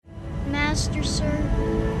Master Sir?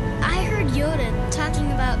 I heard Yoda talking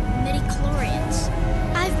about midichlorians.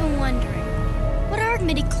 I've been wondering, what are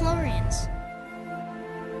midichlorians?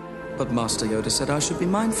 But Master Yoda said I should be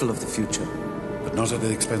mindful of the future. But not at the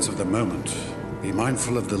expense of the moment. Be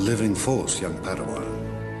mindful of the living force, young Padawan.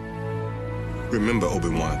 Remember,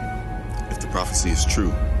 Obi-Wan, if the prophecy is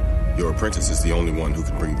true, your apprentice is the only one who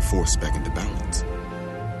can bring the Force back into balance.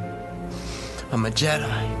 I'm a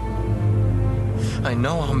Jedi. I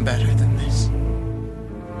know I'm better than this.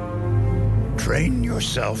 Train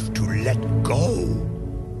yourself to let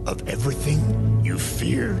go of everything you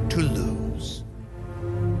fear to lose.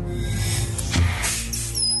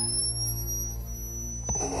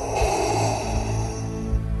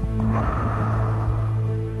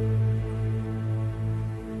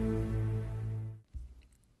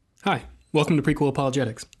 Hi, welcome to Prequel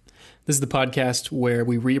Apologetics. This is the podcast where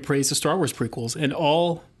we reappraise the Star Wars prequels and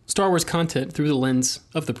all Star Wars content through the lens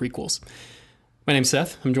of the prequels. My name's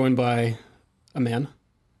Seth. I'm joined by a man.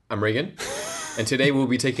 I'm Reagan. And today we'll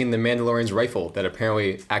be taking the Mandalorian's rifle that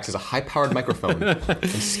apparently acts as a high-powered microphone and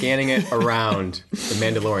scanning it around the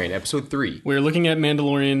Mandalorian, Episode 3. We're looking at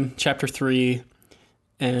Mandalorian Chapter 3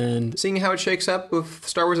 and seeing how it shakes up with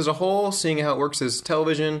Star Wars as a whole, seeing how it works as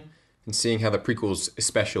television, and seeing how the prequels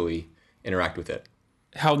especially interact with it.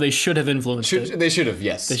 How they should have influenced it. They should have,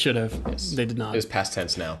 yes. They should have. Yes. They did not. It is past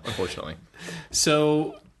tense now, unfortunately.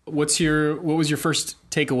 So, what was your first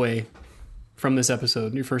takeaway from this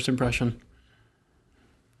episode? Your first impression?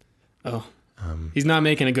 Oh, he's not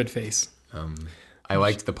making a good face. I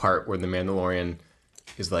liked the part where the Mandalorian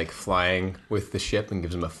is like flying with the ship and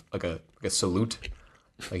gives him a salute.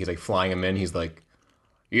 Like he's like flying him in. He's like,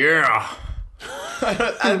 yeah.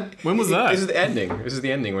 When was that? This is the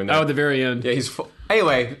ending. When at the very end. Yeah, he's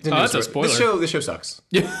anyway. That's a spoiler. This show sucks.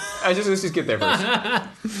 Yeah, let's just get there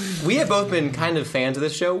first. We have both been kind of fans of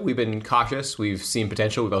this show. We've been cautious. We've seen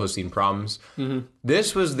potential. We've also seen problems. Mm-hmm.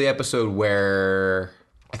 This was the episode where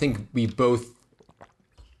I think we both,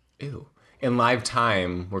 in live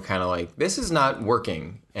time, we're kind of like, this is not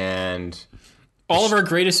working, and all of our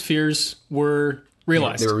greatest fears were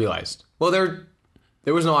realized. They were realized. Well,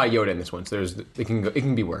 there was no Yoda in this one, so it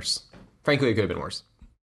can be worse. Frankly, it could have been worse.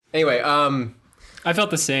 Anyway, I felt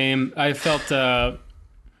the same. I felt the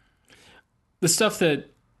stuff that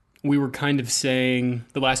we were kind of saying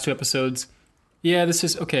the last two episodes. Yeah, this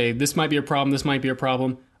is okay. This might be a problem. This might be a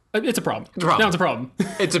problem. It's a problem. Now it's a problem.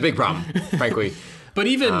 It's a big problem, frankly. But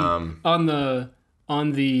even on the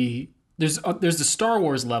there's the Star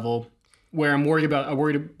Wars level where I'm worried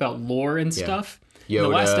about lore and stuff. Yoda, the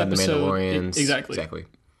last episode, the Mandalorians. Exactly.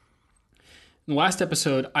 In the last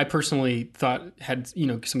episode, I personally thought had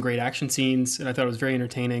some great action scenes, and I thought it was very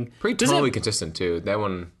entertaining. Totally consistent too. That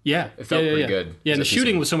one, it felt pretty good. Yeah, and the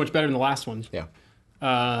shooting was so much better than the last one.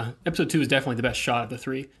 Yeah. Episode 2 is definitely the best shot of the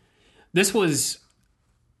three. This wasn't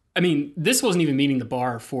even meeting the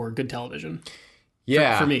bar for good television.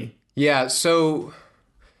 Yeah, for me. Yeah. So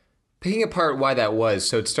picking apart why that was.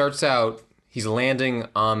 So it starts out. He's landing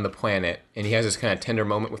on the planet, and he has this kind of tender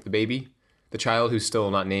moment with the baby, the child who's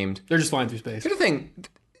still not named. They're just flying through space. Here's the thing.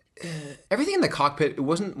 Everything in the cockpit, it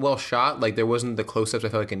wasn't well shot. Like, there wasn't the close-ups I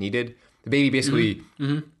felt like it needed. The baby basically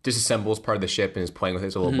disassembles part of the ship and is playing with it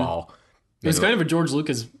as a little ball. It's kind of a George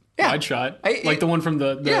Lucas wide shot. Like the one from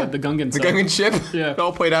the Gungan side. The Gungan ship. Yeah.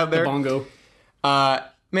 All played out there. The bongo.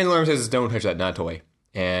 Mandalorian says, don't touch that, not a toy.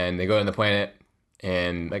 And they go on the planet.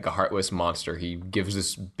 And like a heartless monster, he gives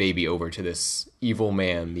this baby over to this evil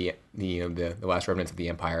man, the last remnants of the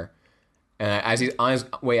Empire. And as he's on his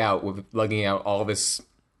way out, with lugging out all this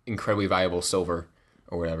incredibly valuable silver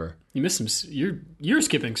or whatever, you missed some. You're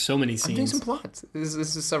skipping so many scenes. I'm doing some plots. This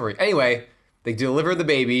is a summary. Anyway, they deliver the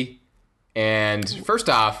baby, and first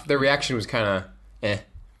off, their reaction was kind of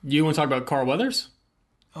You want to talk about Carl Weathers?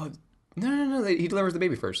 Oh no! He delivers the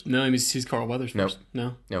baby first. No, he's Carl Weathers first.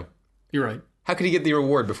 No. You're right. How could he get the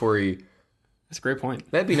reward before he... That's a great point.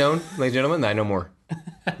 Let it be known, ladies and gentlemen, that I know more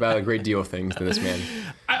about a great deal of things than this man.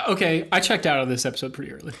 I checked out of this episode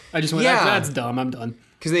pretty early. I just went, that's dumb, I'm done.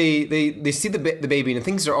 Because they see the baby and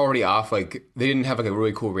things are already off. Like, they didn't have like a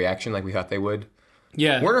really cool reaction like we thought they would.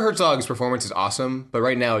 Yeah. Werner Herzog's performance is awesome, but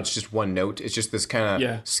right now it's just one note. It's just this kind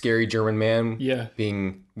of scary German man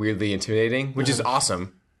being weirdly intimidating, which is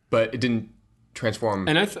awesome, but it didn't transform.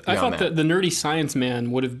 And I thought that the nerdy science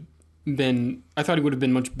man would have been, I thought he would have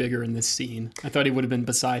been much bigger in this scene. I thought he would have been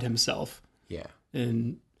beside himself. Yeah.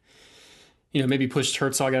 And, maybe pushed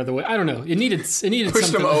Herzog out of the way. I don't know. It needed pushed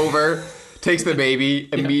something. Him over, takes the baby,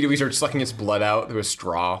 immediately starts sucking its blood out through a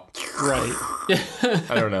straw. Right.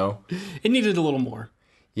 I don't know. It needed a little more.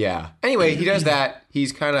 Yeah. Anyway, he does that.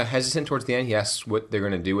 He's kind of hesitant towards the end. He asks what they're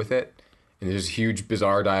going to do with it. And there's huge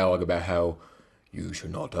bizarre dialogue about how you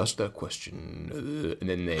should not ask that question. And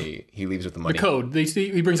then he leaves with the money. The code.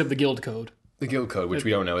 He brings up the guild code. The guild code, which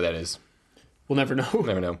we don't know what that is. We'll never know.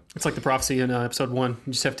 Never know. It's like the prophecy in episode 1.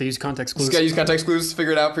 You just have to use context clues. Just gotta use context clues,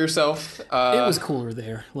 figure it out for yourself. It was cooler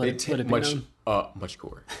there. Let it be much, known. much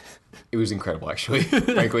cooler. It was incredible, actually.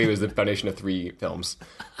 Frankly, it was the foundation of 3 films.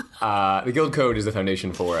 The guild code is the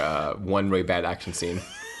foundation for one really bad action scene.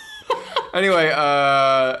 Anyway,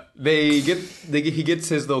 he gets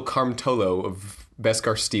his little Carmtolo of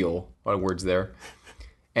Beskar steel. A lot of words there.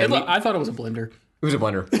 And I thought it was a blender. it was a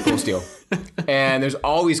blender, full steel. And there's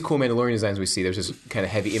all these cool Mandalorian designs we see. There's this kind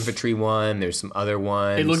of heavy infantry one. There's some other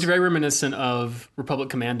ones. It looked very reminiscent of Republic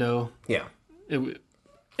Commando. Yeah.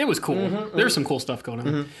 It was cool. There was some cool stuff going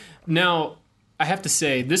on. Now, I have to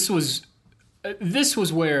say, this was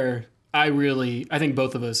where I think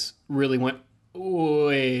both of us really went,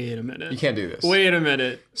 wait a minute. You can't do this. Wait a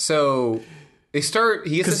minute. So he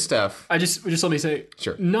gets his stuff. Just let me say,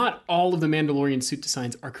 Sure. Not all of the Mandalorian suit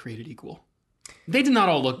designs are created equal. They did not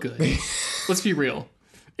all look good. Let's be real.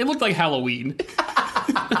 It looked like Halloween.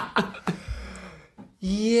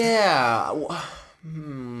 Yeah. Right?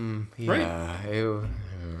 Yeah.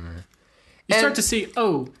 You start to see,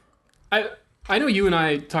 I know you and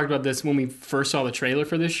I talked about this when we first saw the trailer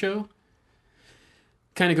for this show.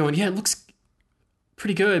 Kind of going, yeah, it looks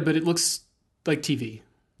pretty good, but it looks like TV.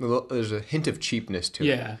 There's a hint of cheapness to it.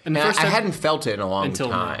 Yeah. And I hadn't felt it in a long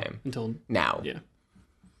time. Until now. Yeah.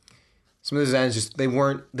 Some of the designs they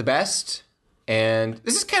weren't the best. And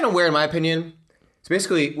this is kind of weird in my opinion. So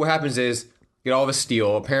basically what happens is you get all this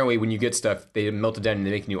steel. Apparently when you get stuff, they melt it down and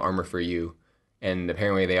they make new armor for you. And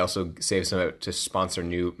apparently they also save some of it to sponsor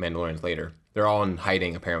new Mandalorians later. They're all in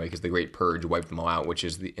hiding apparently because the Great Purge wiped them all out, which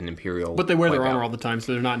is an Imperial. But they wear their wipeout. armor all the time,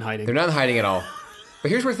 so they're not in hiding. They're not in hiding at all.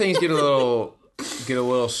 But here's where things get a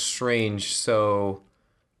little strange. So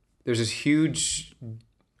there's this huge.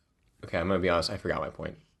 Okay, I'm gonna be honest. I forgot my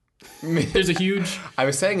point. There's a huge. I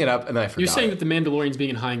was setting it up and then I forgot. You're saying that the Mandalorians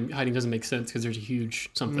being in hiding doesn't make sense because there's a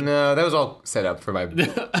huge something. No, that was all set up for my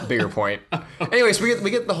bigger point. Anyways, we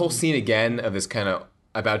get the whole scene again of this kind of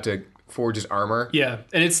about to forge his armor. Yeah,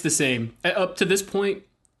 and it's the same up to this point.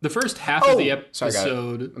 The first half of the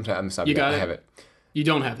episode. Sorry, I'm sorry. You got it? I have it. You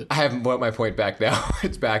don't have it. I have my point back now.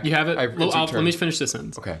 It's back. You have it. Let me finish this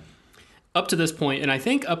sentence. Okay. Up to this point, and I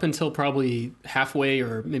think up until probably halfway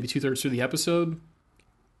or maybe 2/3 through the episode,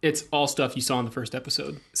 it's all stuff you saw in the first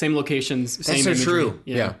episode. Same locations, same That's so imagery. true.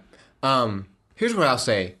 Yeah. Here's what I'll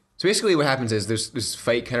say. So basically, what happens is this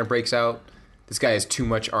fight kind of breaks out. This guy has too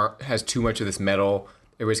much of this metal.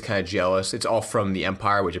 Everybody's kind of jealous. It's all from the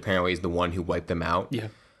Empire, which apparently is the one who wiped them out. Yeah.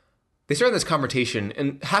 They start this confrontation,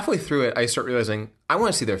 and halfway through it, I start realizing I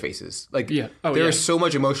want to see their faces. Like, there is so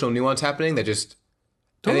much emotional nuance happening that just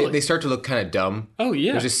Totally. they start to look kind of dumb. Oh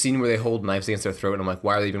yeah. There's a scene where they hold knives against their throat, and I'm like,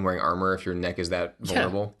 why are they even wearing armor if your neck is that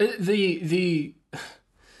vulnerable? Yeah. The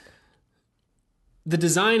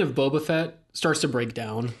design of Boba Fett starts to break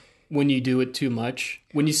down when you do it too much.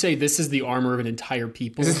 When you say this is the armor of an entire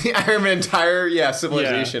people. This is the armor of an entire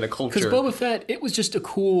civilization, a culture. Because Boba Fett, it was just a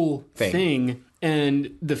cool thing.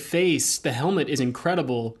 And the face, the helmet is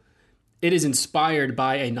incredible. It is inspired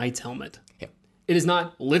by a knight's helmet. Yeah. It is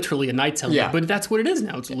not literally a knight's helmet, but that's what it is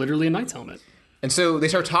now. It's literally a knight's helmet. And so they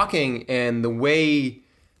start talking, and the way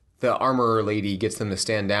the armor lady gets them to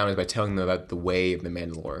stand down is by telling them about the way of the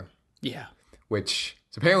Mandalore. Yeah. Which,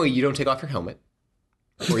 so apparently you don't take off your helmet.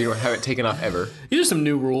 Or you don't have it taken off ever. These are some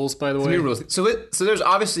new rules, by the way. New rules. So there's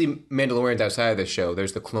obviously Mandalorians outside of this show.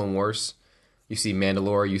 There's the Clone Wars. You see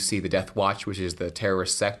Mandalore. You see the Death Watch, which is the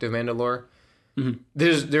terrorist sect of Mandalore. Mm-hmm.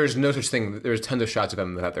 There's no such thing. There's tons of shots of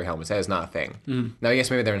them without their helmets. That is not a thing. Mm-hmm. Now, I guess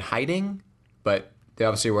maybe they're in hiding, but they're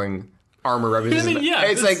obviously wearing armor representing.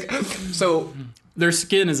 It's like so. Their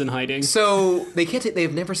skin is in hiding. So they can't.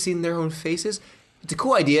 They've never seen their own faces. It's a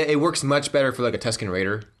cool idea. It works much better for like a Tusken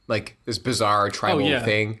Raider, like this bizarre tribal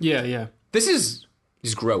thing. Yeah, yeah. This is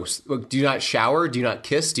gross. Look, do you not shower? Do you not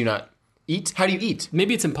kiss? Do you not eat? How do you eat?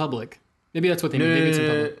 Maybe it's in public. Maybe that's what they mean. Maybe it's in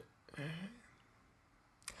public.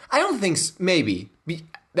 I don't think. Maybe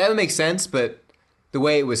that would make sense, but the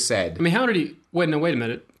way it was said. I mean, how did he? Wait a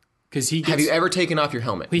minute. Because he gets, have you ever taken off your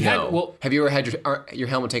helmet? No. Have you ever had your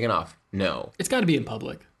helmet taken off? No. It's got to be in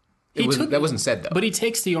public. That wasn't said though. But he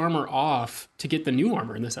takes the armor off to get the new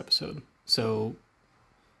armor in this episode. So,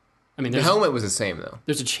 I mean, the helmet was the same though.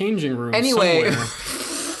 There's a changing room anyway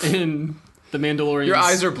somewhere in the Mandalorian. Your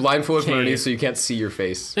eyes are blindfolded from underneath, so you can't see your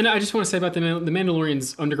face. And I just want to say about the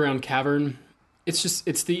Mandalorian's underground cavern.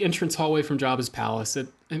 It's the entrance hallway from Jabba's palace.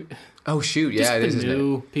 Oh shoot! Yeah, it is.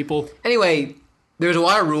 New people. Anyway, there's a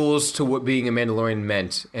lot of rules to what being a Mandalorian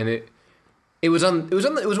meant, and It was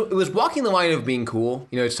walking the line of being cool.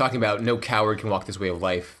 You know, it's talking about no coward can walk this way of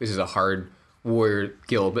life. This is a hard warrior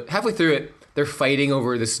guild. But halfway through it, they're fighting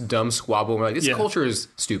over this dumb squabble. And we're like, this culture is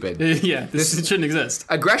stupid. Yeah, this shouldn't exist.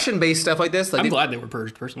 Aggression-based stuff like this. Like I'm glad they were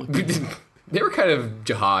purged, personally. They were kind of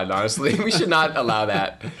jihad, honestly. We should not allow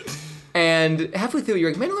that. And halfway through,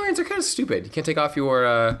 you're like, Mandalorians are kind of stupid. You can't take off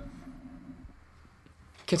your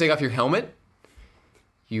helmet.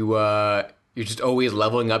 You're just always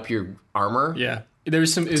leveling up your armor. Yeah.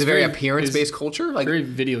 It's a very appearance-based culture. Like very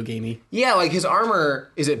video gamey. Yeah, like his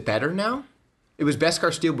armor, is it better now? It was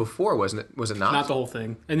Beskar steel before, wasn't it? Was it not? Not the whole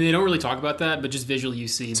thing. And they don't really talk about that, but just visually you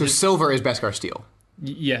see. So silver is Beskar steel.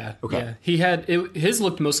 Yeah. Okay. Yeah. He had his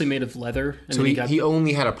looked mostly made of leather. And so he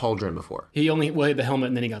only had a pauldron before. He only had the helmet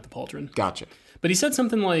and then he got the pauldron. Gotcha. But he said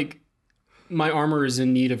something like, "My armor is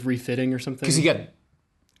in need of refitting" or something. Because he got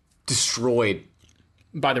destroyed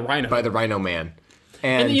by the Rhino Man.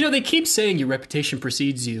 And you know, they keep saying your reputation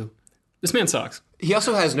precedes you. This man sucks. He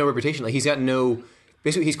also has no reputation. Like he's got no.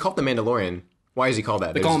 Basically, he's called the Mandalorian. Why is he called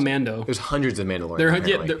that? They call him Mando. There's hundreds of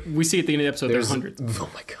Mandalorians. We see at the end of the episode there's hundreds. Oh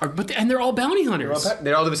my god! And they're all bounty hunters.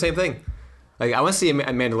 They all do the same thing. Like I want to see a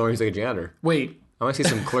Mandalorian who's like a janitor. Wait. I want to see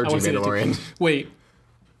some clergy Mandalorian. Wait.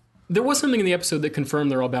 There was something in the episode that confirmed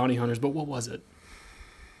they're all bounty hunters, but what was it?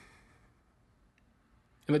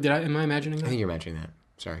 Am I imagining that? I think you're imagining that.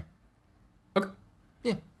 Sorry. Okay.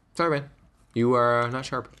 Yeah. Sorry, man. You are not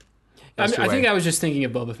sharp. I think I was just thinking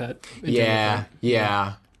of Boba Fett. Yeah.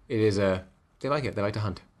 It is a... They like it. They like to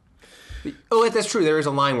hunt. Oh, that's true. There is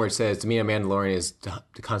a line where it says, to me, a Mandalorian is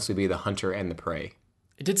to constantly be the hunter and the prey.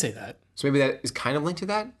 It did say that. So maybe that is kind of linked to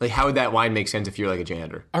that? Like, how would that line make sense if you're like a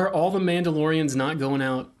janitor? Are all the Mandalorians not going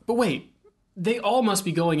out? But wait, they all must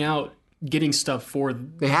be going out getting stuff for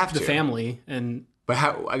they have the family and... But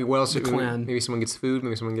how? What else? The clan. Maybe someone gets food.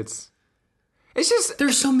 Maybe someone gets. It's just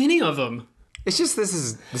there's so many of them. It's just this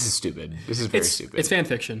is stupid. This is very stupid. It's fan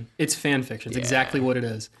fiction. It's fan fiction. It's exactly what it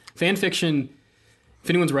is. Fan fiction. If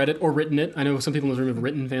anyone's read it or written it, I know some people in the room have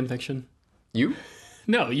written fan fiction. You?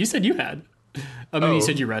 No, you said you had. You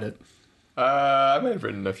said you read it. I might have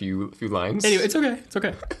written a few lines. Anyway, it's okay. It's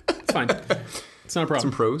okay. It's fine. It's not a problem.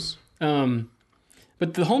 Some prose.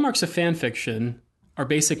 But the hallmarks of fan fiction are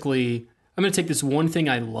basically. I'm going to take this one thing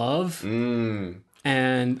I love,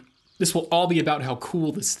 and this will all be about how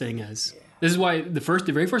cool this thing is. Yeah. This is why the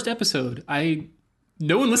very first episode,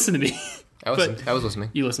 no one listened to me. I was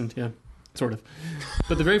listening. You listened, yeah, sort of.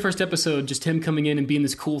 But the very first episode, just him coming in and being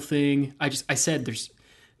this cool thing. I said there's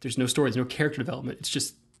no story, there's no character development. It's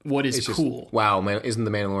just what is cool. Wow, man, isn't the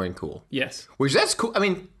Mandalorian cool? Yes. Which that's cool. I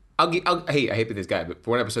mean, I hate this guy, but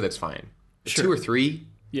for one episode, that's fine. Sure. 2 or 3.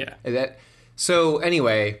 Yeah. So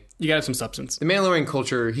anyway. You gotta have some substance. The Mandalorian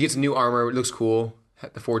culture, he gets new armor, it looks cool,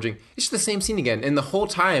 the forging. It's just the same scene again. And the whole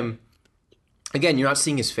time, again, you're not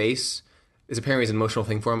seeing his face. It's apparently an emotional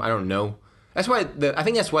thing for him. I don't know. I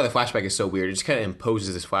think that's why the flashback is so weird. It just kind of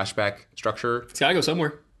imposes this flashback structure. It's gotta go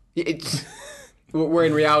somewhere. Where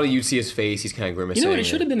in reality, you'd see his face, he's kind of grimacing. You know what? It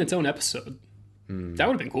should have been its own episode. That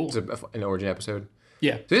would have been cool. It's an origin episode.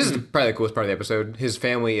 Yeah. So this is probably the coolest part of the episode. His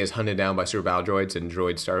family is hunted down by super battle droids and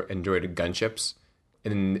droid gunships.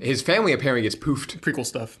 And his family apparently gets poofed. Prequel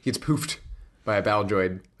stuff. He gets poofed by a super battle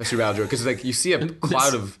droid. Because like you see a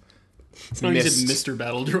cloud of mist. Mr.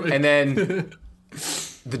 Battle Droid. And then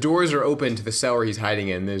the doors are open to the cell where he's hiding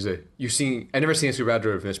in. I've never seen a super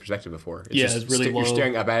battle droid from this perspective before. It's really low. You're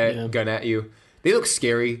staring up at it, gun at you. They look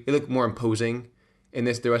scary. They look more imposing. In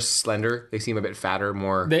this, they're less slender. They seem a bit fatter,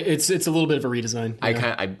 more. It's a little bit of a redesign.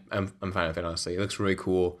 Yeah. I'm fine with it, honestly. It looks really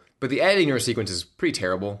cool. But the editing in our sequence is pretty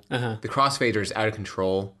terrible. Uh-huh. The crossfade is out of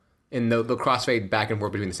control. And the crossfade back and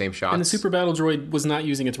forth between the same shots. And the super battle droid was not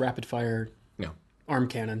using its rapid fire arm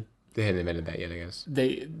cannon. They hadn't invented that yet, I guess.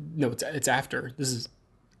 It's after. This is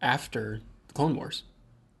after the Clone Wars.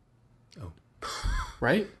 Oh.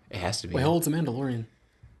 Right? It has to be. Wait, how old's the Mandalorian?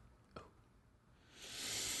 Oh,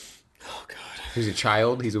 God. He's a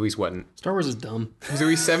child. He's at least what? Star Wars is dumb. He's at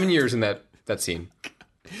least 7 years in that scene.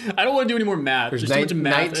 I don't want to do any more math. There's too much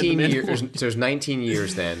math 19 years. There's 19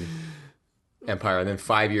 years then, Empire, and then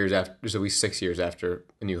 5 years after. There's at least 6 years after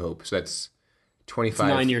A New Hope. So that's 25.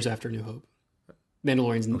 It's 9 years after A New Hope.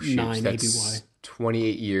 Mandalorian's 9 so that's ABY.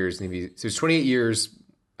 28 years. Maybe so. It's 28 years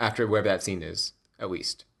after wherever that scene is, at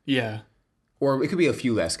least. Yeah. Or it could be a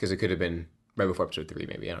few less because it could have been right before episode 3.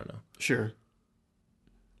 Maybe I don't know. Sure.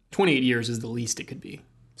 28 years is the least it could be.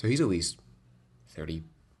 So he's at least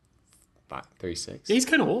 35, 36. Yeah, he's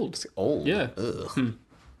kind of old. He's old. Yeah. Ugh. He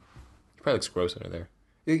probably looks gross under there.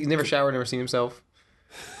 He's never showered, never seen himself.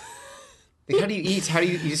 Like, how do you eat? How do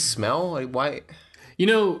you just smell? Like, why? You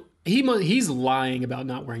know, he's lying about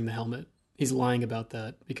not wearing the helmet. he's lying about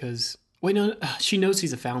that because wait, no, she knows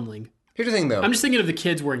he's a foundling. Here's the thing, though. I'm just thinking of the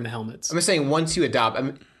kids wearing the helmets. I'm just saying, once you adopt, I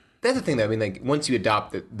mean, that's the thing, though. I mean, like, once you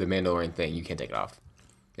adopt the Mandalorian thing, you can't take it off.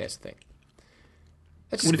 That's the thing.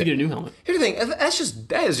 That's What if you get a new helmet? Here's the thing.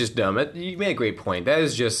 That is just dumb. You made a great point. That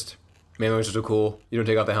is just, Mandalorians are so cool. You don't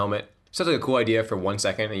take off the helmet. Sounds like a cool idea for 1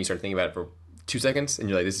 second, and you start thinking about it for 2 seconds, and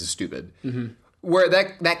you're like, this is stupid. Mm-hmm. Where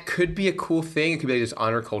that could be a cool thing. It could be like this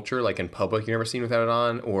honor culture, like in public, you've never seen without it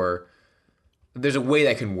on, or there's a way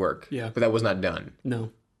that can work. Yeah. But that was not done. No.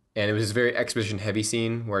 And it was this very exposition heavy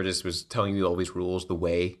scene where it just was telling you all these rules, the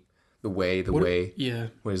way. Yeah.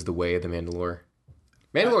 What is the way of the Mandalore?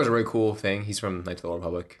 Mandalore is a really cool thing. He's from Knights of the Old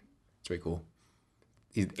Republic. It's very cool.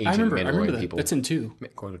 These ancient I remember Mandalorian that. people. That's in 2.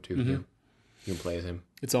 Quarter 2, yeah. You can play as him.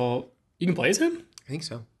 It's all you can play as him. I think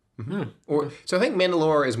so. So I think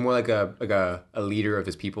Mandalore is more like a leader of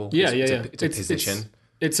his people. Yeah, It's a position.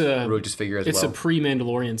 It's a religious figure as It's well. a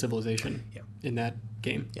pre-Mandalorian civilization. Yeah. In that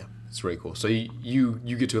game. Yeah, it's really cool. So you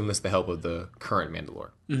get to enlist the help of the current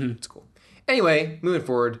Mandalore. Mm-hmm. It's cool. Anyway, moving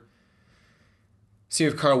forward. See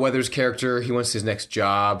with Carl Weathers' character, he wants his next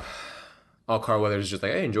job. All Carl Weathers is just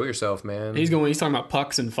like, hey, enjoy yourself, man. He's talking about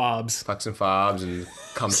pucks and fobs. Pucks and fobs and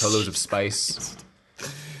Comtolos of spice.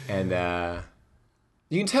 And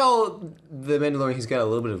you can tell the Mandalorian, he's got a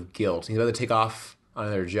little bit of guilt. He's about to take off on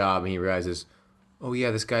another job, and he realizes, oh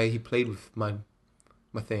yeah, this guy, he played with my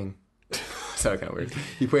thing. Sounded kind of weird.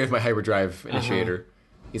 He played with my hyperdrive initiator.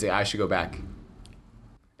 He's like, I should go back.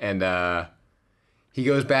 And he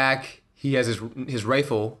goes back. He has his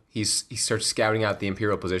rifle. He starts scouting out the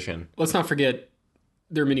Imperial position. Let's not forget,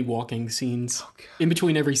 there are many walking scenes. In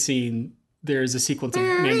between every scene, there's a sequence of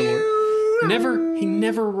Mandalore. He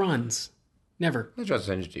never runs. Never. That draws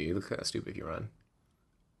attention to you. You look kind of stupid if you run.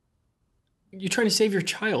 You're trying to save your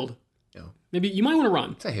child. No. Maybe you might want to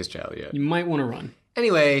run. It's not his child yet. You might want to run.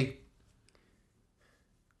 Anyway,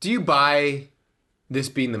 do you buy this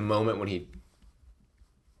being the moment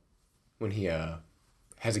when he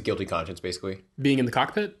has a guilty conscience, basically? Being in the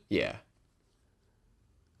cockpit? Yeah.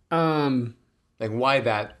 Like why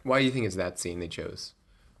do you think it's that scene they chose?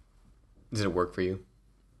 Does it work for you?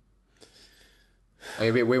 I mean,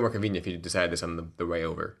 it'd be way more convenient if you decided this on the way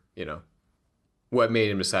over, you know? What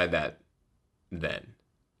made him decide that then?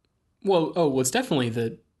 Well, it's definitely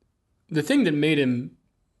the thing that made him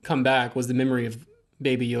come back was the memory of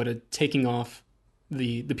Baby Yoda taking off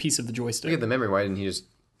the piece of the joystick. Look at the memory. Why didn't he just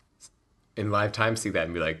in live time see that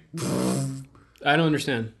and be like... I don't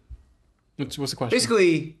understand. What's the question?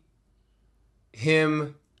 Basically,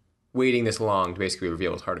 him waiting this long to basically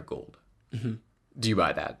reveal his heart of gold. Mm-hmm. Do you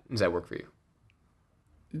buy that? Does that work for you?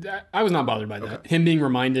 I was not bothered by that. Him being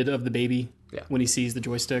reminded of the baby Yeah. when he sees the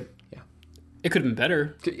joystick. Yeah. It could have been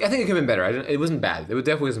better. I think it could have been better. It wasn't bad. It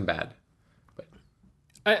definitely wasn't bad. But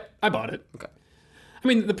I bought it. okay. I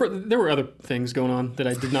mean, there were other things going on that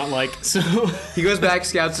I did not like. So He goes back,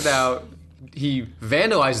 scouts it out. He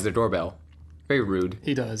vandalizes their doorbell. Very rude.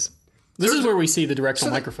 he does. This is where we see the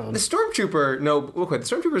directional microphone. The stormtrooper, real quick.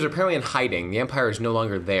 The stormtroopers are apparently in hiding. The Empire is no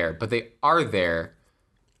longer there, but they are there,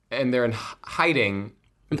 and they're in hiding.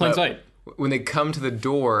 In plain but sight. When they come to the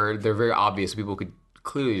door, they're very obvious. People could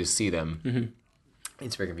clearly just see them. Mm-hmm.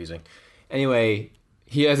 It's very confusing. Anyway,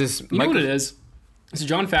 he has this... You know what it is? So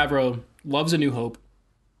Jon Favreau loves A New Hope.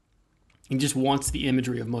 He just wants the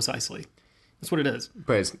imagery of Mos Eisley. That's what it is.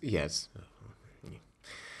 But it's...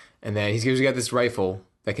 And then he's got this rifle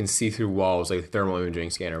that can see through walls, like a thermal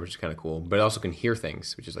imaging scanner, which is kind of cool. But it also can hear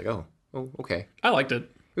things, which is like, oh, okay. I liked it.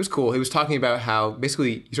 It was cool. He was talking about how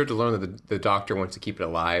basically you start to learn that the doctor wants to keep it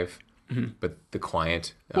alive, but the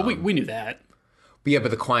client... Well, we knew that. But yeah,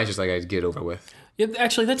 but the client's just like, I get it over with. Yeah,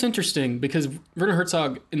 actually, that's interesting because Werner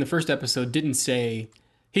Herzog in the first episode didn't say...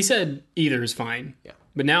 He said either is fine. Yeah.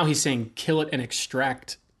 But now he's saying kill it and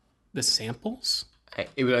extract the samples?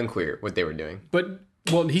 It was unclear what they were doing. But...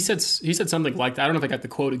 Well, he said something like that. I don't know if I got the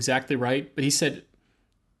quote exactly right, but he said,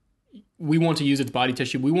 we want to use its body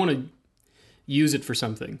tissue. We want to use it for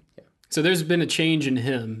something. Yeah. So there's been a change in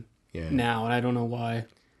him now, and I don't know why.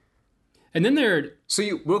 And then So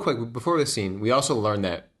real quick, before this scene, we also learned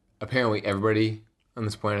that apparently everybody on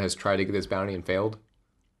this planet has tried to get this bounty and failed.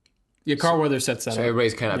 Yeah, Carl Weathers sets that up. So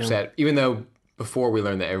everybody's kind of upset, even though before we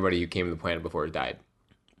learned that everybody who came to the planet before died.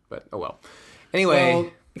 But, oh well. Anyway...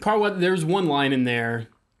 Well, Carl, there's one line in there,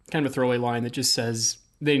 kind of a throwaway line, that just says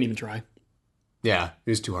they didn't even try. Yeah, it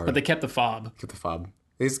was too hard. But they kept the fob. Kept the fob.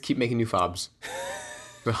 They just keep making new fobs.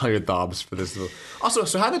 100 fobs for this. Also,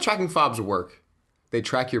 so how do tracking fobs work? They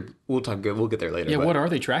track your... We'll get there later. Yeah, what are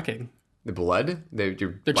they tracking? The blood? They're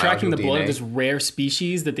tracking the blood of this rare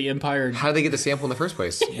species that the Empire... How do they get the sample in the first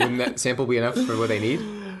place? Wouldn't that sample be enough for what they need?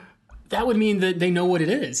 That would mean that they know what it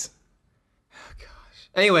is.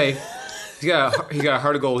 Anyway, he's got a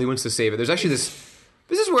heart of gold. He wants to save it. There's actually this.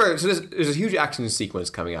 This is where there's a huge action sequence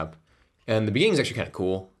coming up, and the beginning is actually kind of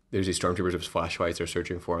cool. There's these stormtroopers with flashlights. They're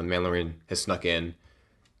searching for him. The Mandalorian has snuck in,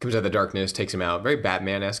 comes out of the darkness, takes him out. Very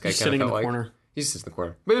Batman-esque. I kind of felt like corner. He just sits in the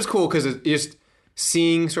corner. But it was cool because just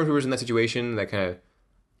seeing stormtroopers in that situation, that kind of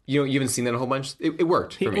you haven't seen that a whole bunch. It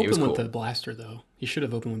worked for me. It was cool. He opened with the blaster though. He should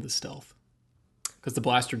have opened with the stealth. Because the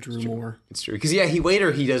blaster drew more. It's true. Because, he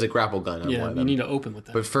later he does a grapple gun on one of them. You need to open with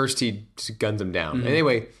that. But first he just guns him down.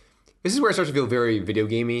 Anyway, this is where it starts to feel very video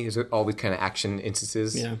gamey. There's all these kind of action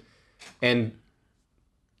instances. Yeah. And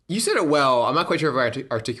you said it well. I'm not quite sure if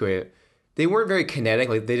I articulate it. They weren't very kinetic.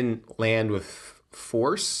 Like, they didn't land with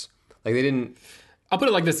force. Like, they didn't... I'll put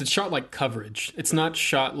it like this. It's shot like coverage. It's not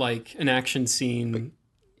shot like an action scene.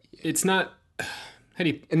 It's not... How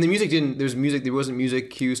do you... And the music didn't... There wasn't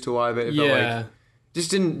music cues to a lot of it. It felt like... Just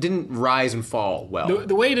didn't rise and fall well.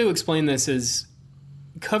 The way to explain this is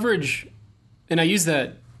coverage, and I use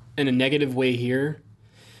that in a negative way here.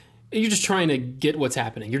 You're just trying to get what's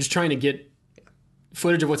happening. You're just trying to get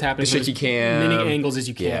footage of what's happening. The shaky cam. Many angles as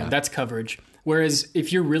you can. Yeah. That's coverage. Whereas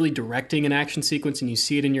if you're really directing an action sequence and you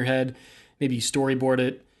see it in your head, maybe you storyboard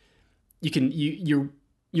it,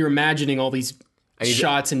 you're imagining all these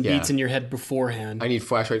shots and beats in your head beforehand. I need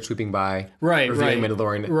flashlight sweeping by. Revealing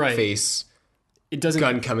Mandalorian face. It doesn't.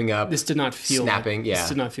 Gun coming up. This did not feel snapping. This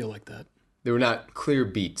did not feel like that. There were not clear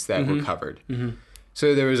beats that were covered.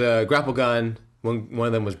 So there was a grapple gun. One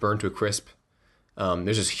of them was burned to a crisp.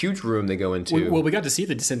 There's this huge room they go into. Well, we got to see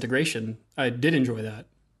the disintegration. I did enjoy that.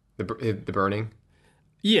 The burning.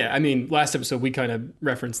 Yeah, I mean, last episode we kind of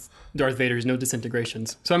referenced Darth Vader's no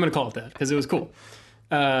disintegrations, so I'm going to call it that because it was cool.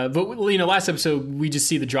 But last episode we just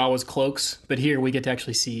see the Jawas cloaks, but here we get to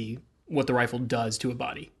actually see what the rifle does to a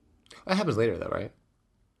body. That happens later, though, right?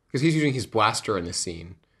 Because he's using his blaster in this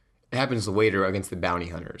scene. It happens later against the bounty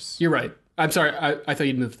hunters. You're right. I'm sorry. I thought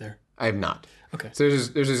you'd moved there. I have not. Okay. So there's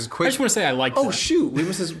this quick... I just want to say I like. Oh, shoot. We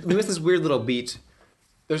missed this weird little beat.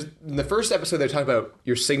 In the first episode, they talk about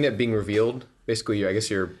your signet being revealed. Basically, I guess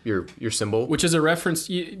your symbol. Which is a reference...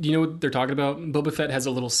 Do you know what they're talking about? Boba Fett has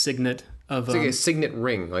a little signet of... It's like a signet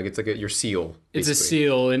ring. Like, it's like your seal. Basically. It's a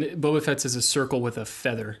seal, and Boba Fett's is a circle with a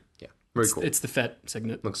feather. Yeah. Very cool. It's the Fett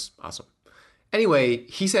signet. Looks awesome. Anyway,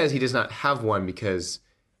 he says he does not have one because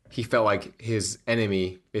he felt like his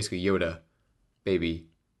enemy, basically Yoda, baby,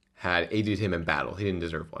 had aided him in battle. He didn't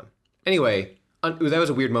deserve one. Anyway, that was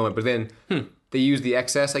a weird moment, but then they used the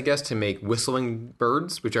excess, I guess, to make whistling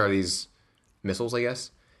birds, which are these missiles, I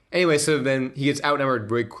guess. Anyway, so then he gets outnumbered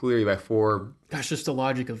very clearly by 4. Gosh, just the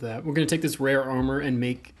logic of that. We're going to take this rare armor and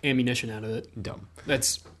make ammunition out of it. Dumb.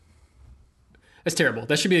 That's terrible.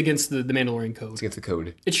 That should be against the Mandalorian code. It's against the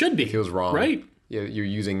code. It should be. It feels wrong. Right? Yeah, you're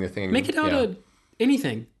using the thing. Make it out of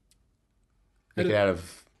anything. Make it out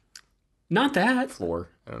of... Not that. Floor.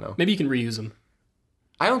 I don't know. Maybe you can reuse them.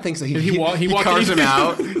 I don't think so. He carves them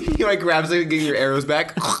out. He grabs it, getting your arrows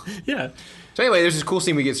back. Yeah. So anyway, there's this cool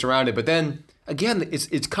scene we get surrounded, but then again,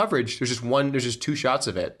 it's coverage. There's just 2 shots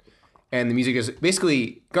of it, and the music is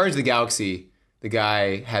basically Guardians of the Galaxy. The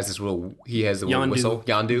guy has this little. He has the little whistle.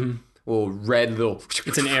 Yondu. Little red little.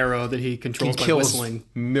 It's an arrow that he controls by kills whistling.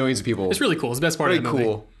 Millions of people. It's really cool. It's the best part of the movie.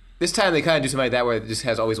 Cool. This time they kind of do something like that where it just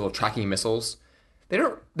has all these little tracking missiles.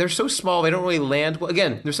 They're so small. They don't really land. Well,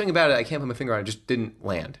 again, there's something about it. I can't put my finger on it. It just didn't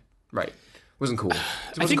land. Right. It wasn't cool.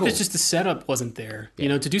 I think that's just the setup wasn't there.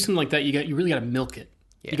 Yeah. To do something like that, you really got to milk it.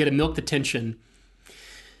 Yeah. You got to milk the tension.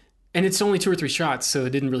 And it's only 2 or 3 shots, so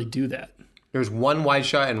it didn't really do that. There was one wide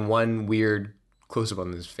shot and one weird close up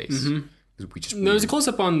on his face. Mm-hmm. There's a close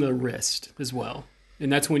up on the wrist as well,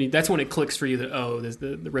 and that's when it clicks for you that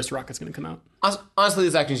the wrist rocket's going to come out. Honestly,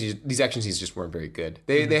 these action scenes just weren't very good.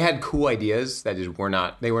 They had cool ideas that just were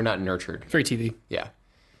not nurtured. Very TV. Yeah.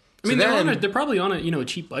 I mean, they're probably on a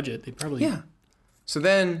cheap budget. They probably So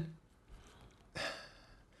then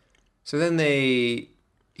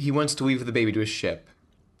he wants to leave the baby to his ship,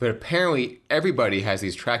 but apparently everybody has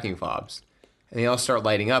these tracking fobs, and they all start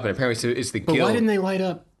lighting up, and apparently it's the guild. But why didn't they light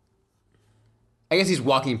up? I guess he's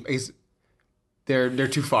walking. They're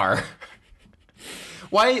too far.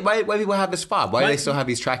 Why people have this fob? Why do they still have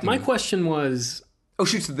these tracking? My question was... Oh,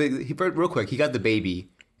 shoot. So real quick, he got the baby,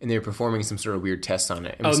 and they were performing some sort of weird tests on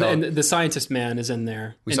it. And the scientist man is in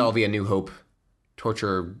there. We saw via New Hope,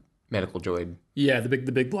 torture medical droid. Yeah, the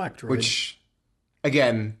big black droid. Which,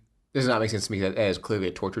 again, does not make sense to me. That is clearly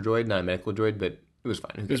a torture droid, not a medical droid, but it was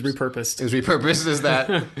fine. It was repurposed. It was repurposed as that.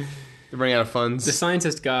 They're running out of funds. The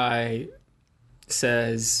scientist guy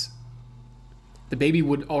says the baby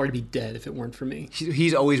would already be dead if it weren't for me.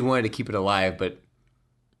 He's always wanted to keep it alive, but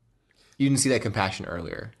You didn't see that compassion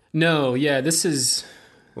earlier. No, yeah, this is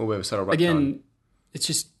A little bit of a subtle retcon. again. It's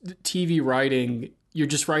just TV writing. You're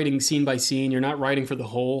just writing scene by scene. You're not writing for the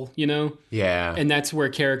whole, you know. Yeah. And that's where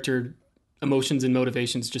character emotions and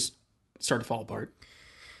motivations just start to fall apart.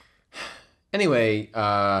 Anyway,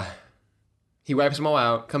 he wipes them all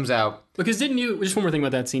out, comes out. Because didn't you, just one more thing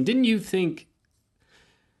about that scene, didn't you think,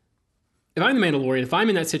 if I'm the Mandalorian, if I'm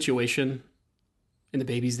in that situation, and the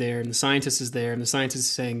baby's there, and the scientist is there, and the scientist is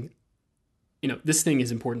saying, you know, this thing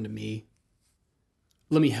is important to me,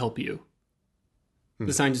 let me help you.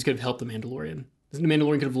 The scientist could have helped the Mandalorian. The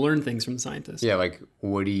Mandalorian could have learned things from the scientist. Yeah, like,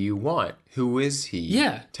 what do you want? Who is he?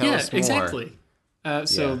 Yeah, Tell us more. exactly.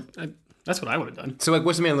 That's what I would have done. So, like,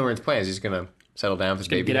 what's the Mandalorian's plan? Is he just going to settle down with his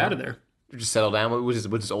baby Get now? out of there. Just settle down? What's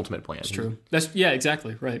his ultimate plan? It's true.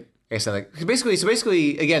 Exactly, right. I guess like, so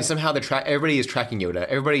basically, again, somehow everybody is tracking Yoda.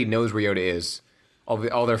 Everybody knows where Yoda is.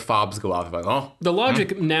 All their fobs go off. Like, oh. The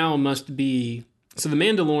logic now must be, so the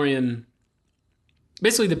Mandalorian,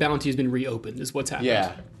 basically the bounty has been reopened is what's happened.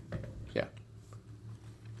 Yeah.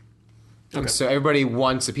 Okay. So everybody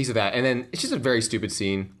wants a piece of that. And then it's just a very stupid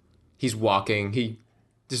scene. He's walking. He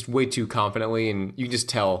just way too confidently. And you can just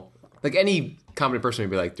tell, like any competent person would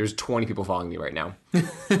be like, there's 20 people following me right now.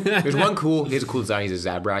 There's one cool, he has a cool design. He's a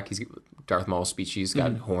Zabrak. He's Darth Maul's species. He's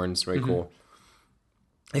got horns. Very cool.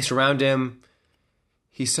 They surround him.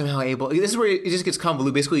 He's somehow able, this is where it just gets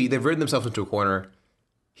convoluted. Basically, they've ridden themselves into a corner.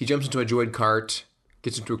 He jumps into a droid cart,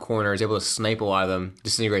 gets into a corner, is able to snipe a lot of them,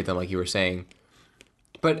 disintegrate them like you were saying.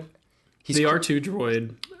 But the R2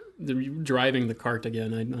 droid, driving the cart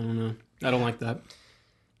again. I don't know. I don't like that.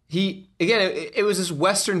 It was this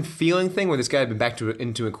Western feeling thing where this guy had been backed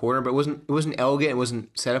into a corner, but it wasn't elegant. It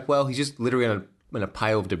wasn't set up well. He's just literally on a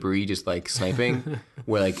pile of debris, just like sniping,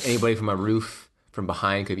 where like anybody from a roof from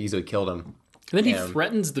behind could have easily killed him. And then he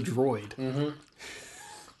threatens the droid,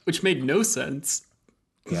 which made no sense.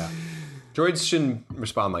 Yeah, droids shouldn't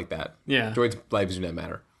respond like that. Yeah, droids' lives do not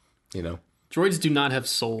matter. You know, droids do not have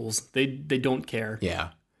souls. They don't care.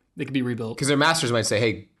 Yeah, they can be rebuilt because their masters might say,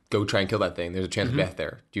 "Hey, go try and kill that thing. There's a chance of death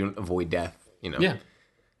there. Do you avoid death?" You know. Yeah.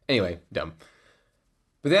 Anyway, dumb.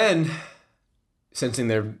 But then, sensing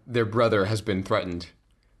their brother has been threatened,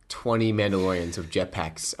 20 Mandalorians with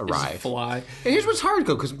jetpacks arrive. Just fly. And here's what's hard,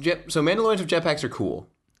 though, because Mandalorians with jetpacks are cool.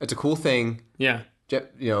 It's a cool thing. Yeah.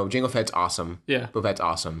 Jango Fett's awesome. Yeah. Boba Fett's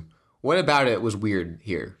awesome. What about it was weird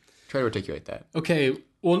here? Try to articulate that. Okay.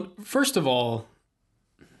 Well, first of all,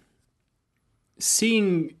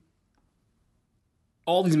 seeing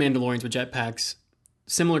all these Mandalorians with jetpacks,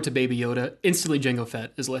 similar to Baby Yoda, instantly Jango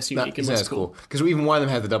Fett is less unique and less cool. Because even one of them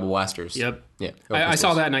had the double blasters. Yep. Yeah. I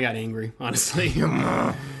saw that and I got angry, honestly.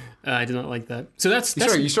 I did not like that. So that's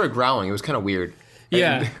you started growling. It was kind of weird.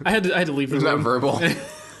 Yeah. I had to leave the room. It was not verbal.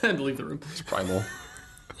 I had to leave the room. It's primal.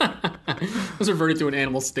 I was reverted to an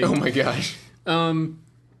animal state. Oh my gosh.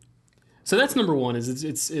 So that's number one. Is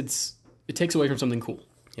it takes away from something cool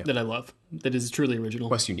that I love, that is truly original,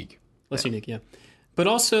 less unique, yeah. But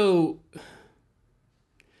also,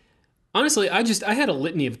 honestly, I had a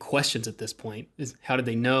litany of questions at this point. How did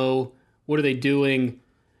they know? What are they doing?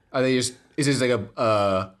 Are they just? Is this like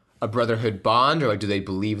a brotherhood bond, or like do they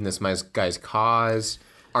believe in this guy's cause?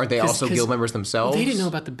 Aren't they also guild members themselves? They didn't know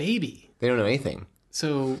about the baby. They don't know anything.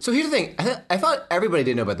 So here's the thing. I thought everybody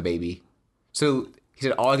didn't know about the baby. So he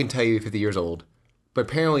said, all I can tell you is 50 years old. But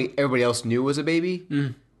apparently everybody else knew it was a baby.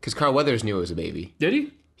 Because Carl Weathers knew it was a baby. Did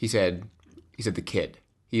he? He said the kid.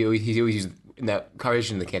 He always used, in that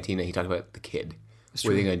conversation in the cantina, he talked about the kid. What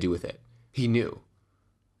are they going to do with it? He knew.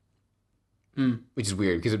 Which is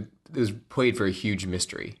weird, because it was played for a huge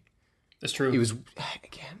mystery. That's true. It was,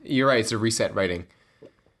 again, you're right, it's a reset writing.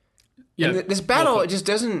 Yeah. And this battle, it just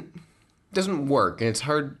doesn't work, and it's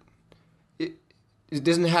hard. It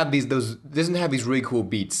doesn't have these really cool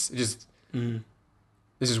beats. It just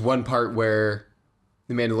this is one part where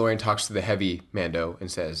the Mandalorian talks to the heavy Mando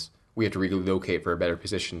and says, "We have to relocate for a better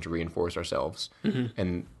position to reinforce ourselves,"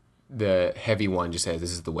 and the heavy one just says,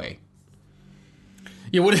 "This is the way."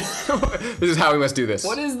 Yeah, this is how we must do this.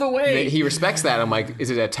 What is the way? He respects that. I'm like, is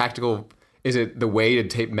it a tactical? Is it the way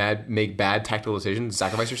to make bad tactical decisions,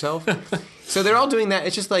 sacrifice yourself? So they're all doing that.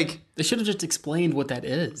 It's just like they should have just explained what that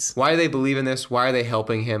is. Why do they believe in this? Why are they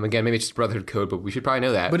helping him? Again, maybe it's just Brotherhood code, but we should probably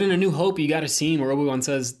know that. But in A New Hope, you got a scene where Obi-Wan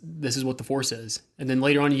says, "This is what the Force is," and then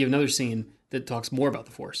later on, you have another scene that talks more about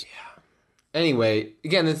the Force. Yeah. Anyway,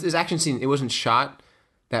 again, this action scene, it wasn't shot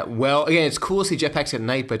that well. Again, it's cool to see jetpacks at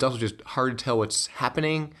night, but it's also just hard to tell what's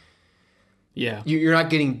happening. Yeah, you're not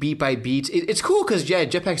getting beat by beat. It's cool because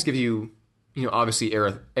jetpacks give you, obviously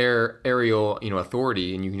aerial,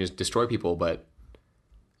 authority, and you can just destroy people. But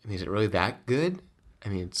I mean, is it really that good? I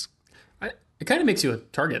mean, it's It kind of makes you a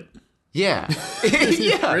target. Yeah.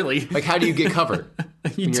 Yeah. Really. Like, how do you get cover?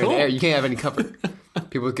 You When you're in the don't. air, you can't have any cover.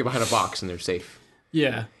 People get behind a box and they're safe.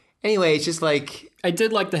 Yeah. Anyway, it's just like I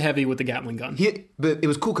did like the heavy with the Gatling gun. but it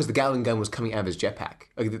was cool because the Gatling gun was coming out of his jetpack.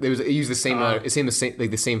 Like it used the same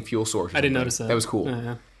the same fuel source. I didn't notice that. That was cool.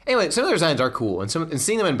 Yeah. Anyway, some of their designs are cool, and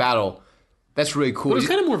seeing them in battle, that's really cool. But it was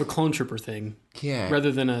kind of more of a clone trooper thing. Yeah.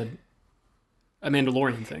 Rather than a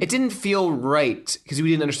Mandalorian thing. It didn't feel right because we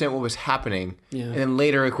didn't understand what was happening. Yeah. And then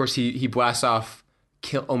later, of course, he blasts off,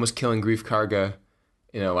 almost killing Grief Karga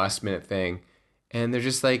in a last minute thing, and they're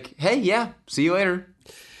just like, "Hey, yeah, see you later."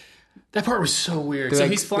 That part was so weird. They're So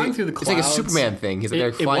like- he's flying through the clouds. It's like a Superman thing. He's like they're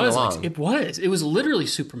It flying was. along. It was. It was literally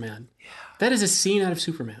Superman. Yeah. That is a scene out of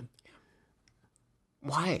Superman.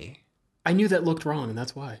 Why? I knew that looked wrong, and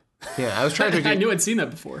that's why. Yeah, I was trying to. I knew I'd seen that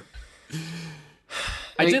before.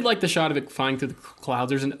 I did like the shot of it flying through the clouds.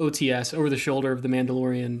 There's an OTS over the shoulder of the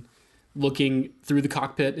Mandalorian looking through the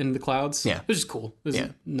cockpit into the clouds. Yeah. Which is cool. It was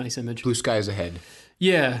a nice image. Blue skies ahead.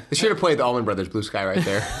 Yeah. They should have played the Allman Brothers Blue Sky right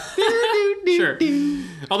there. Sure.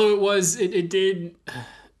 Although it did,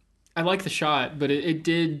 I like the shot, but it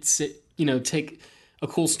did, take a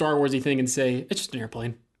cool Star Warsy thing and say, it's just an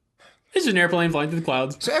airplane. It's just an airplane flying through the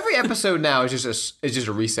clouds. So every episode now is just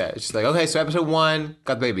a reset. It's just like, okay, so episode 1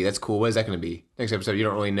 got the baby. That's cool. What is that going to be? Next episode, you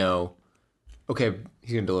don't really know. Okay,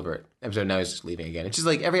 he's going to deliver it. Episode now he's just leaving again. It's just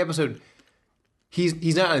like every episode,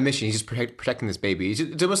 he's not on a mission. He's just protecting this baby.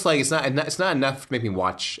 It's almost like it's not enough to make me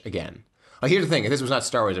watch again. Like, here's the thing: if this was not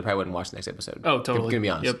Star Wars, I probably wouldn't watch the next episode. Oh, totally. I'm gonna be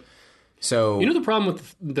honest. Yep. So You know the problem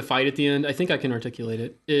with the fight at the end? I think I can articulate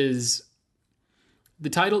it. Is the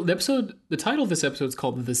title? The title of this episode is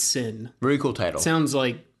called "The Sin." very cool title. Sounds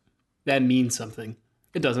like that means something.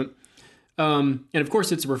 It doesn't. And of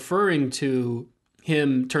course, it's referring to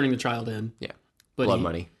him turning the child in. Yeah, But blood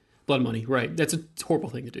money. Blood money, right? That's a horrible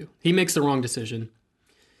thing to do. He makes the wrong decision.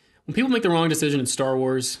 When people make the wrong decision in Star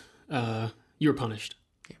Wars, you're punished.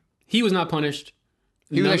 Yeah. He was not punished.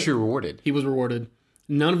 He was actually rewarded. He was rewarded.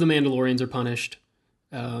 None of the Mandalorians are punished.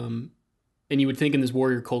 And you would think in this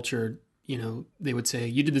warrior culture, they would say,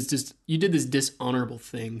 you did this dishonorable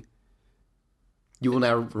thing. You will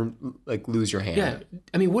now lose your hand. Yeah.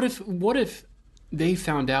 I mean, what if they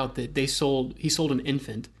found out that he sold an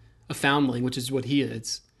infant, a foundling, which is what he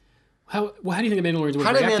is? How do you think the Mandalorians would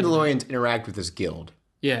How do react to that? Mandalorians interact with this guild?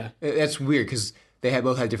 Yeah. That's weird because they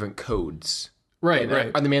both have different codes. Right,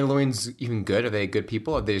 right. Are the Mandalorians even good? Are they good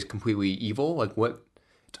people? Are they just completely evil? Like what?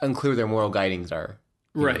 It's unclear what their moral guidings are.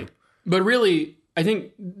 Right. But really, I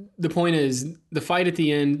think the point is the fight at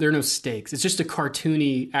the end, there are no stakes. It's just a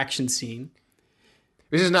cartoony action scene.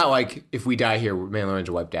 This is not like if we die here, Mandalorians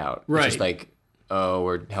are wiped out. Right. It's just like, oh,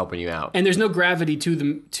 we're helping you out. And there's no gravity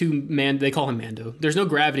they call him Mando. There's no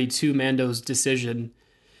gravity to Mando's decision.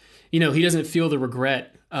 He doesn't feel the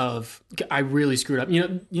regret of, I really screwed up.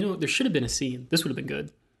 There should have been a scene. This would have been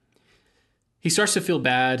good. He starts to feel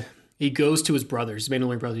bad. He goes to his brothers, his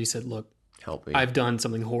Mandalorian brothers. He said, look, Help me. I've done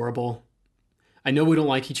something horrible. I know we don't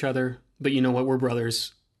like each other, but you know what? We're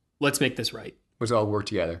brothers. Let's make this right. Let's all work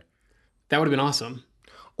together. That would have been awesome.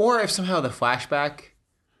 Or if somehow the flashback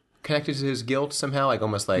connected to his guilt somehow, like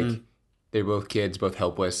almost like they're both kids, both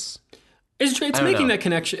helpless. It's don't making know. that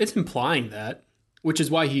connection. It's implying that, which is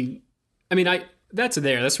why that's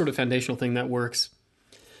there. That's sort of foundational thing that works.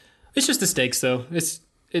 It's just the stakes, though.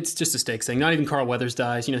 It's just a stakes thing. Not even Carl Weathers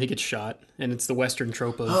dies. He gets shot, and it's the Western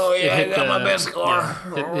trope of I got my best scar.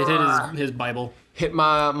 It hit his Bible Hit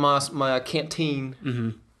my canteen. Mm-hmm.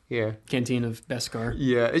 Yeah. canteen of Beskar.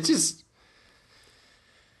 Yeah. It's just.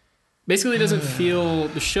 Basically,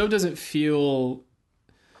 the show doesn't feel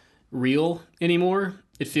real anymore.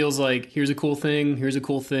 It feels like here's a cool thing, here's a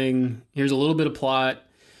cool thing, here's a little bit of plot.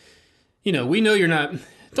 We know you're not.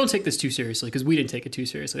 Don't take this too seriously because we didn't take it too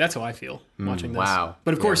seriously. That's how I feel watching this. Wow.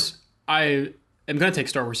 But of course, I am going to take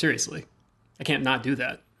Star Wars seriously. I can't not do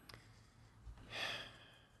that.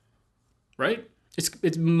 Right?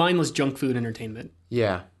 It's mindless junk food entertainment.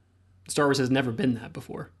 Yeah. Star Wars has never been that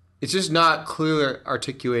before. It's just not clearly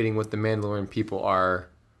articulating what the Mandalorian people are,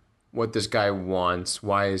 what this guy wants,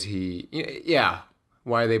 why is he... Yeah.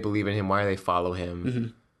 Why do they believe in him? Why do they follow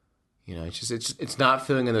him? Mm-hmm. It's not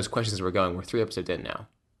filling in those questions that we're going. We're 3 episodes in now.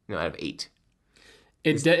 Out of 8.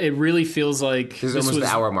 It really feels like... This is almost the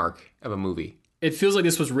hour mark of a movie. It feels like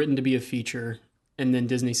this was written to be a feature, and then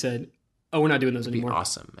Disney said, "Oh, we're not doing those It'd be anymore."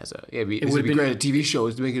 awesome as a... Yeah, it would be great. A TV show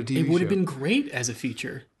is to make it a TV show. It would have been great as a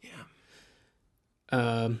feature.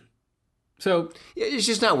 Yeah. So... Yeah, it's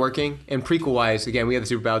just not working. And prequel-wise, again, we have the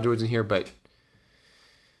Super Battle Droids in here, but...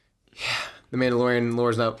 Yeah, the Mandalorian lore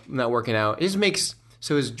is not working out. It just makes...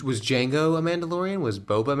 So was Jango a Mandalorian? Was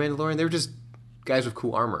Boba a Mandalorian? They were just guys with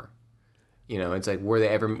cool armor. You know, it's like, were they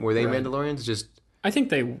Mandalorians? Just I think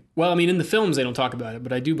they. Well, I mean, in the films they don't talk about it,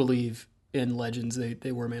 but I do believe in Legends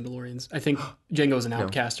they were Mandalorians. I think Jango's an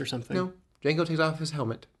outcast or something. no. Jango takes off his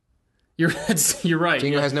helmet. You're right.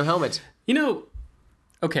 Jango has no helmet. You know,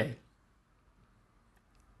 okay.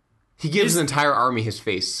 He gives his entire army his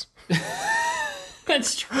face.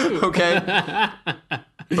 That's true. Okay.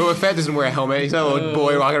 Boba Fett doesn't wear a helmet. He's not a little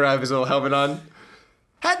boy walking around with his little helmet on.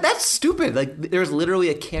 That's stupid. Like, there's literally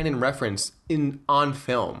a canon reference on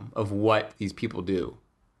film of what these people do.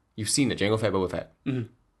 You've seen it. Jango Fett, Boba Fett. Mm-hmm.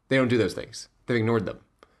 They don't do those things. They've ignored them.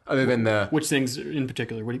 Other than the... Which things in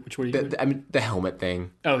particular? Which one are you doing? I mean, the helmet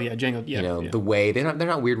thing. Oh, yeah, Jango. Yeah, you know, the way. They're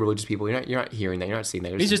not weird religious people. You're not hearing that. You're not seeing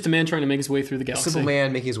that. He's just a man trying to make his way through the galaxy. A simple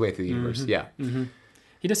man making his way through the universe. Mm-hmm. Yeah. Mm-hmm.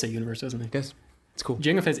 He does say universe, doesn't he? Yes. It's cool.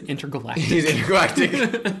 Jango Fett's intergalactic. He's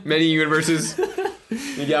intergalactic. Many universes.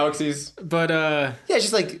 Many galaxies. But, yeah, it's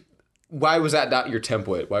just like, why was that not your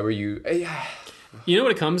template? Why were you... You know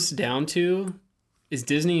what it comes down to? Is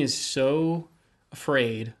Disney is so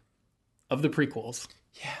afraid of the prequels.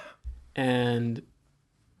 Yeah. And...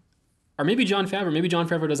 Or maybe Jon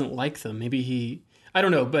Favreau doesn't like them. Maybe he... I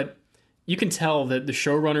don't know, but you can tell that the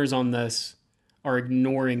showrunners on this are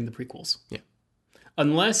ignoring the prequels. Yeah.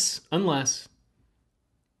 Unless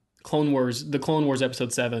Clone Wars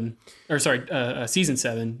episode 7, or sorry, season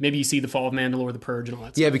 7, maybe you see the Fall of Mandalore, the Purge, and all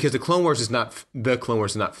that stuff. Yeah, because the Clone Wars does not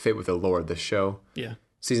fit with the lore of the show. Yeah.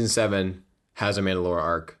 Season 7 has a Mandalore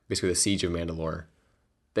arc, basically the Siege of Mandalore,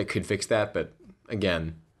 that could fix that, but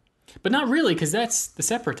again... But not really, because that's the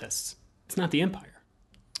Separatists. It's not the Empire.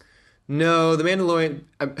 No, the Mandalorian...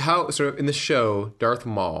 in the show, Darth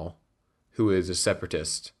Maul, who is a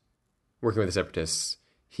Separatist, working with the Separatists,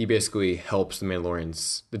 he basically helps the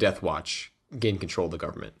Mandalorians, the Death Watch, gain control of the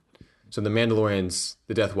government. So the Mandalorians,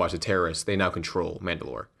 the Death Watch, the terrorists, they now control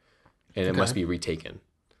Mandalore. And it must be retaken.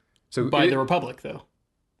 So by the Republic, though.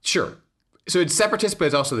 Sure. So it's Separatist, but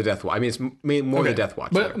it's also the Death Watch. I mean, it's more the Death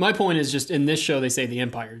Watch. But my point is just, in this show, they say the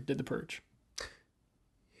Empire did the Purge.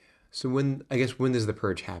 So when does the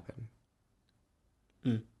Purge happen?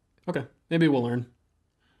 Okay. Maybe we'll learn.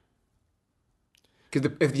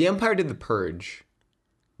 Because if the Empire did the Purge,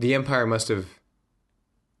 the Empire must have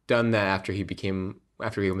done that after he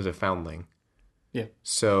was a foundling. Yeah.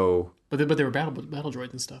 So... But they were battle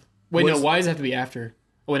droids and stuff. Wait, no, why does it have to be after?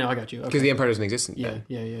 Oh, wait, no, I got you. Because the Empire doesn't exist then.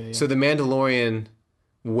 Yeah. So the Mandalorian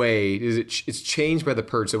way, it's changed by the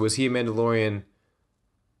Purge. So was he a Mandalorian?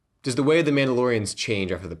 Does the way of the Mandalorians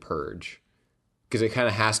change after the Purge? Because it kind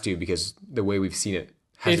of has to, because the way we've seen it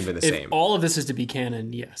hasn't been the same. If all of this is to be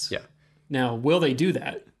canon, yes. Yeah. Now, will they do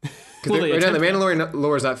that? Because right now the Mandalorian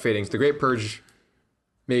lore is not fading. So the Great Purge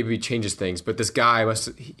maybe changes things, but this guy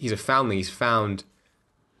he's a foundling. He's found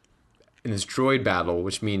in this droid battle,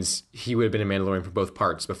 which means he would have been a Mandalorian for both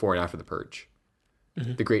parts, before and after the Purge.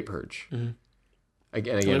 Mm-hmm. The Great Purge. Mm-hmm.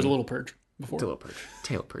 Again, there's a little purge before. It's a little purge.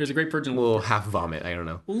 Tail purge. There's a Great Purge and a little half vomit. I don't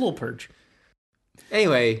know. A little purge.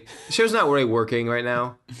 Anyway, the show's not really working right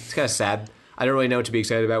now. It's kind of sad. I don't really know what to be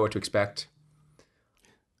excited about, what to expect.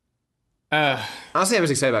 Honestly, I was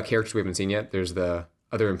excited about characters we haven't seen yet. There's the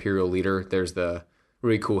other Imperial leader. There's the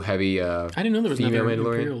really cool, heavy I didn't know there was female another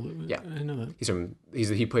Mandalorian. Imperial. Yeah, I didn't know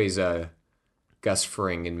that. He plays Gus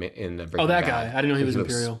Fring in Breaking Bad. That guy. I didn't know he was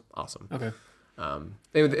Imperial. Awesome. Okay.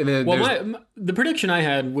 The prediction I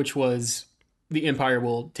had, which was the Empire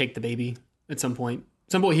will take the baby at some point.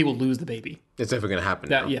 Some point he will lose the baby. It's definitely going to happen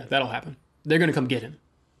now. Yeah, that'll happen. They're going to come get him.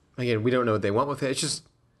 Again, we don't know what they want with it. It's just...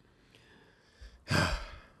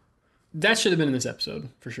 That should have been in this episode,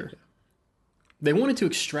 for sure. They wanted to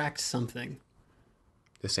extract something.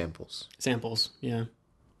 The samples. Samples, yeah.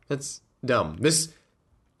 That's dumb. This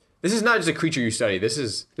is not just a creature you study. This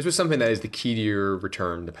was something that is the key to your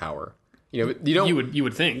return to power. You know, you don't... You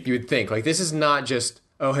would think. You would think. Like, this is not just,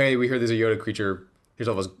 oh, hey, we heard there's a Yoda creature. Here's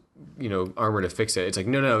all this, armor to fix it. It's like,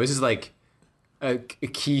 no. This is like a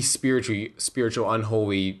key spiritual,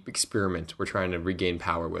 unholy experiment we're trying to regain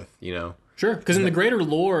power with, Sure, because in the greater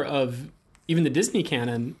lore of even the Disney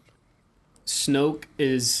canon,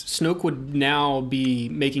 Snoke would now be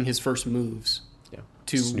making his first moves. Yeah.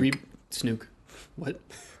 Snoke. What?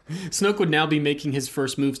 Snoke would now be making his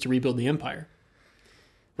first moves to rebuild the Empire.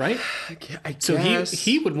 Right? I guess. So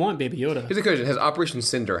he would want Baby Yoda. Here's a question. Has Operation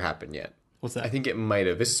Cinder happened yet? What's that? I think it might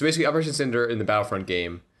have. This is basically Operation Cinder in the Battlefront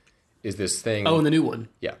game is this thing. Oh, in the new one.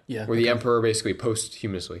 Yeah. Yeah. Where the Emperor basically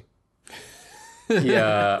posthumously he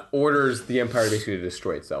orders the Empire basically to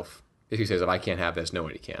destroy itself. Basically says, if I can't have this,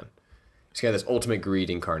 nobody can. It's kind of this ultimate greed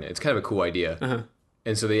incarnate. It's kind of a cool idea. Uh-huh.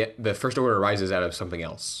 And so the First Order rises out of something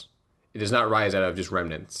else. It does not rise out of just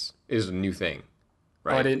remnants. It is a new thing.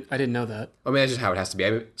 right? Oh, I didn't know that. I mean, that's just how it has to be.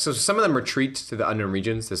 I mean, so some of them retreat to the unknown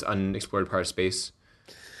regions, this unexplored part of space.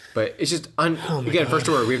 But it's just again, first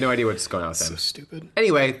order. We have no idea what's going on with them. So stupid.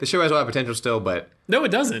 Anyway, the show has a lot of potential still, but No, it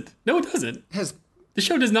doesn't. No, it doesn't. it has The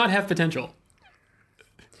show does not have potential.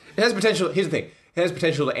 potential. Here's the thing: it has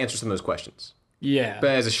potential to answer some of those questions. Yeah. But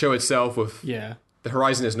as a show itself, with yeah. the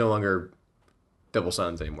horizon is no longer double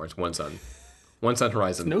suns anymore. It's one sun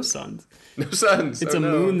horizon. No suns. No suns. It's Oh, a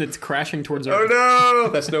no. moon that's crashing towards Oh Earth. no,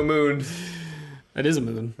 that's no moon. It is a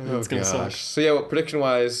moon. It's gonna suck. So yeah, well, prediction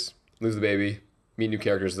wise, lose the baby, meet new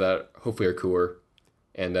characters that hopefully are cooler,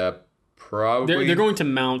 and probably They're going to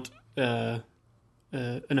mount an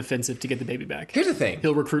offensive to get the baby back. Here's the thing: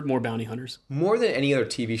 He'll recruit more bounty hunters. more than any other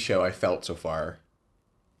TV show I felt so far,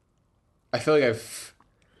 I feel like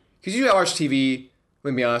because usually I watch TV.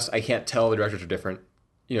 Let me be honest, I can't tell the directors are different.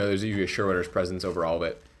 You know, there's usually a showrunner's presence over all of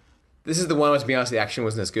it. This is the one, let's be honest, the action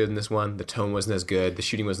wasn't as good in this one. The tone wasn't as good. The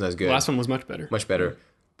shooting wasn't as good. The last one was much better. Much better.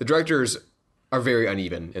 The directors are very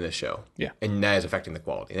uneven in this show. Yeah. And that is affecting the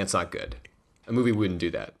quality. And that's not good. A movie wouldn't do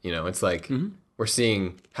that. You know, it's like we're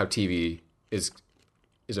seeing how TV is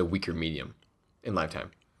a weaker medium in Lifetime.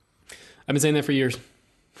 I've been saying that for years.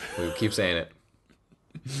 We keep saying it.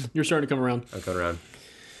 You're starting to come around. I'm coming around.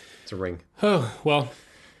 It's a ring. Oh, well,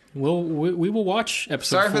 we will watch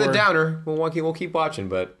episode Sorry 4. for the downer. We'll keep watching,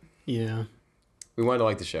 but Yeah. we wanted to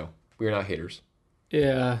like the show. We are not haters.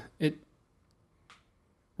 Yeah.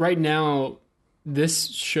 Right now, this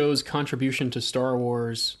show's contribution to Star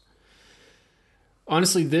Wars,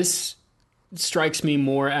 honestly, this strikes me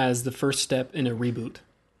more as the first step in a reboot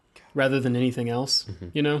rather than anything else,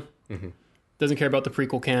 you know? Doesn't care about the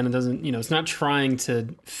prequel canon, doesn't, it's not trying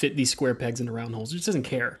to fit these square pegs into round holes. It just doesn't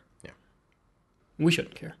care. Yeah. We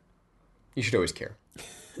shouldn't care. You should always care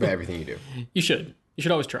about everything you do. You should. You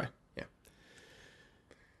should always try. Yeah.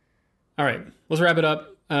 All right. Let's wrap it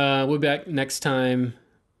up. We'll be back next time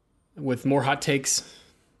with more hot takes.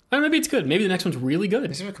 I don't know, maybe it's good. Maybe the next one's really good.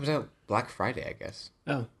 This one comes out Black Friday, I guess.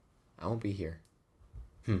 Oh. I won't be here.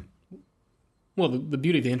 Well, the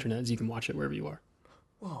beauty of the internet is you can watch it wherever you are.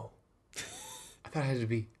 Whoa. I thought I had to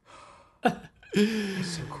be. That's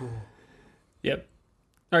so cool. Yep.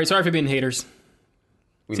 All right. Sorry for being haters.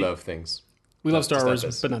 We love things. We love Star Just not Wars,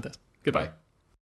 this. but not this. Goodbye. Bye.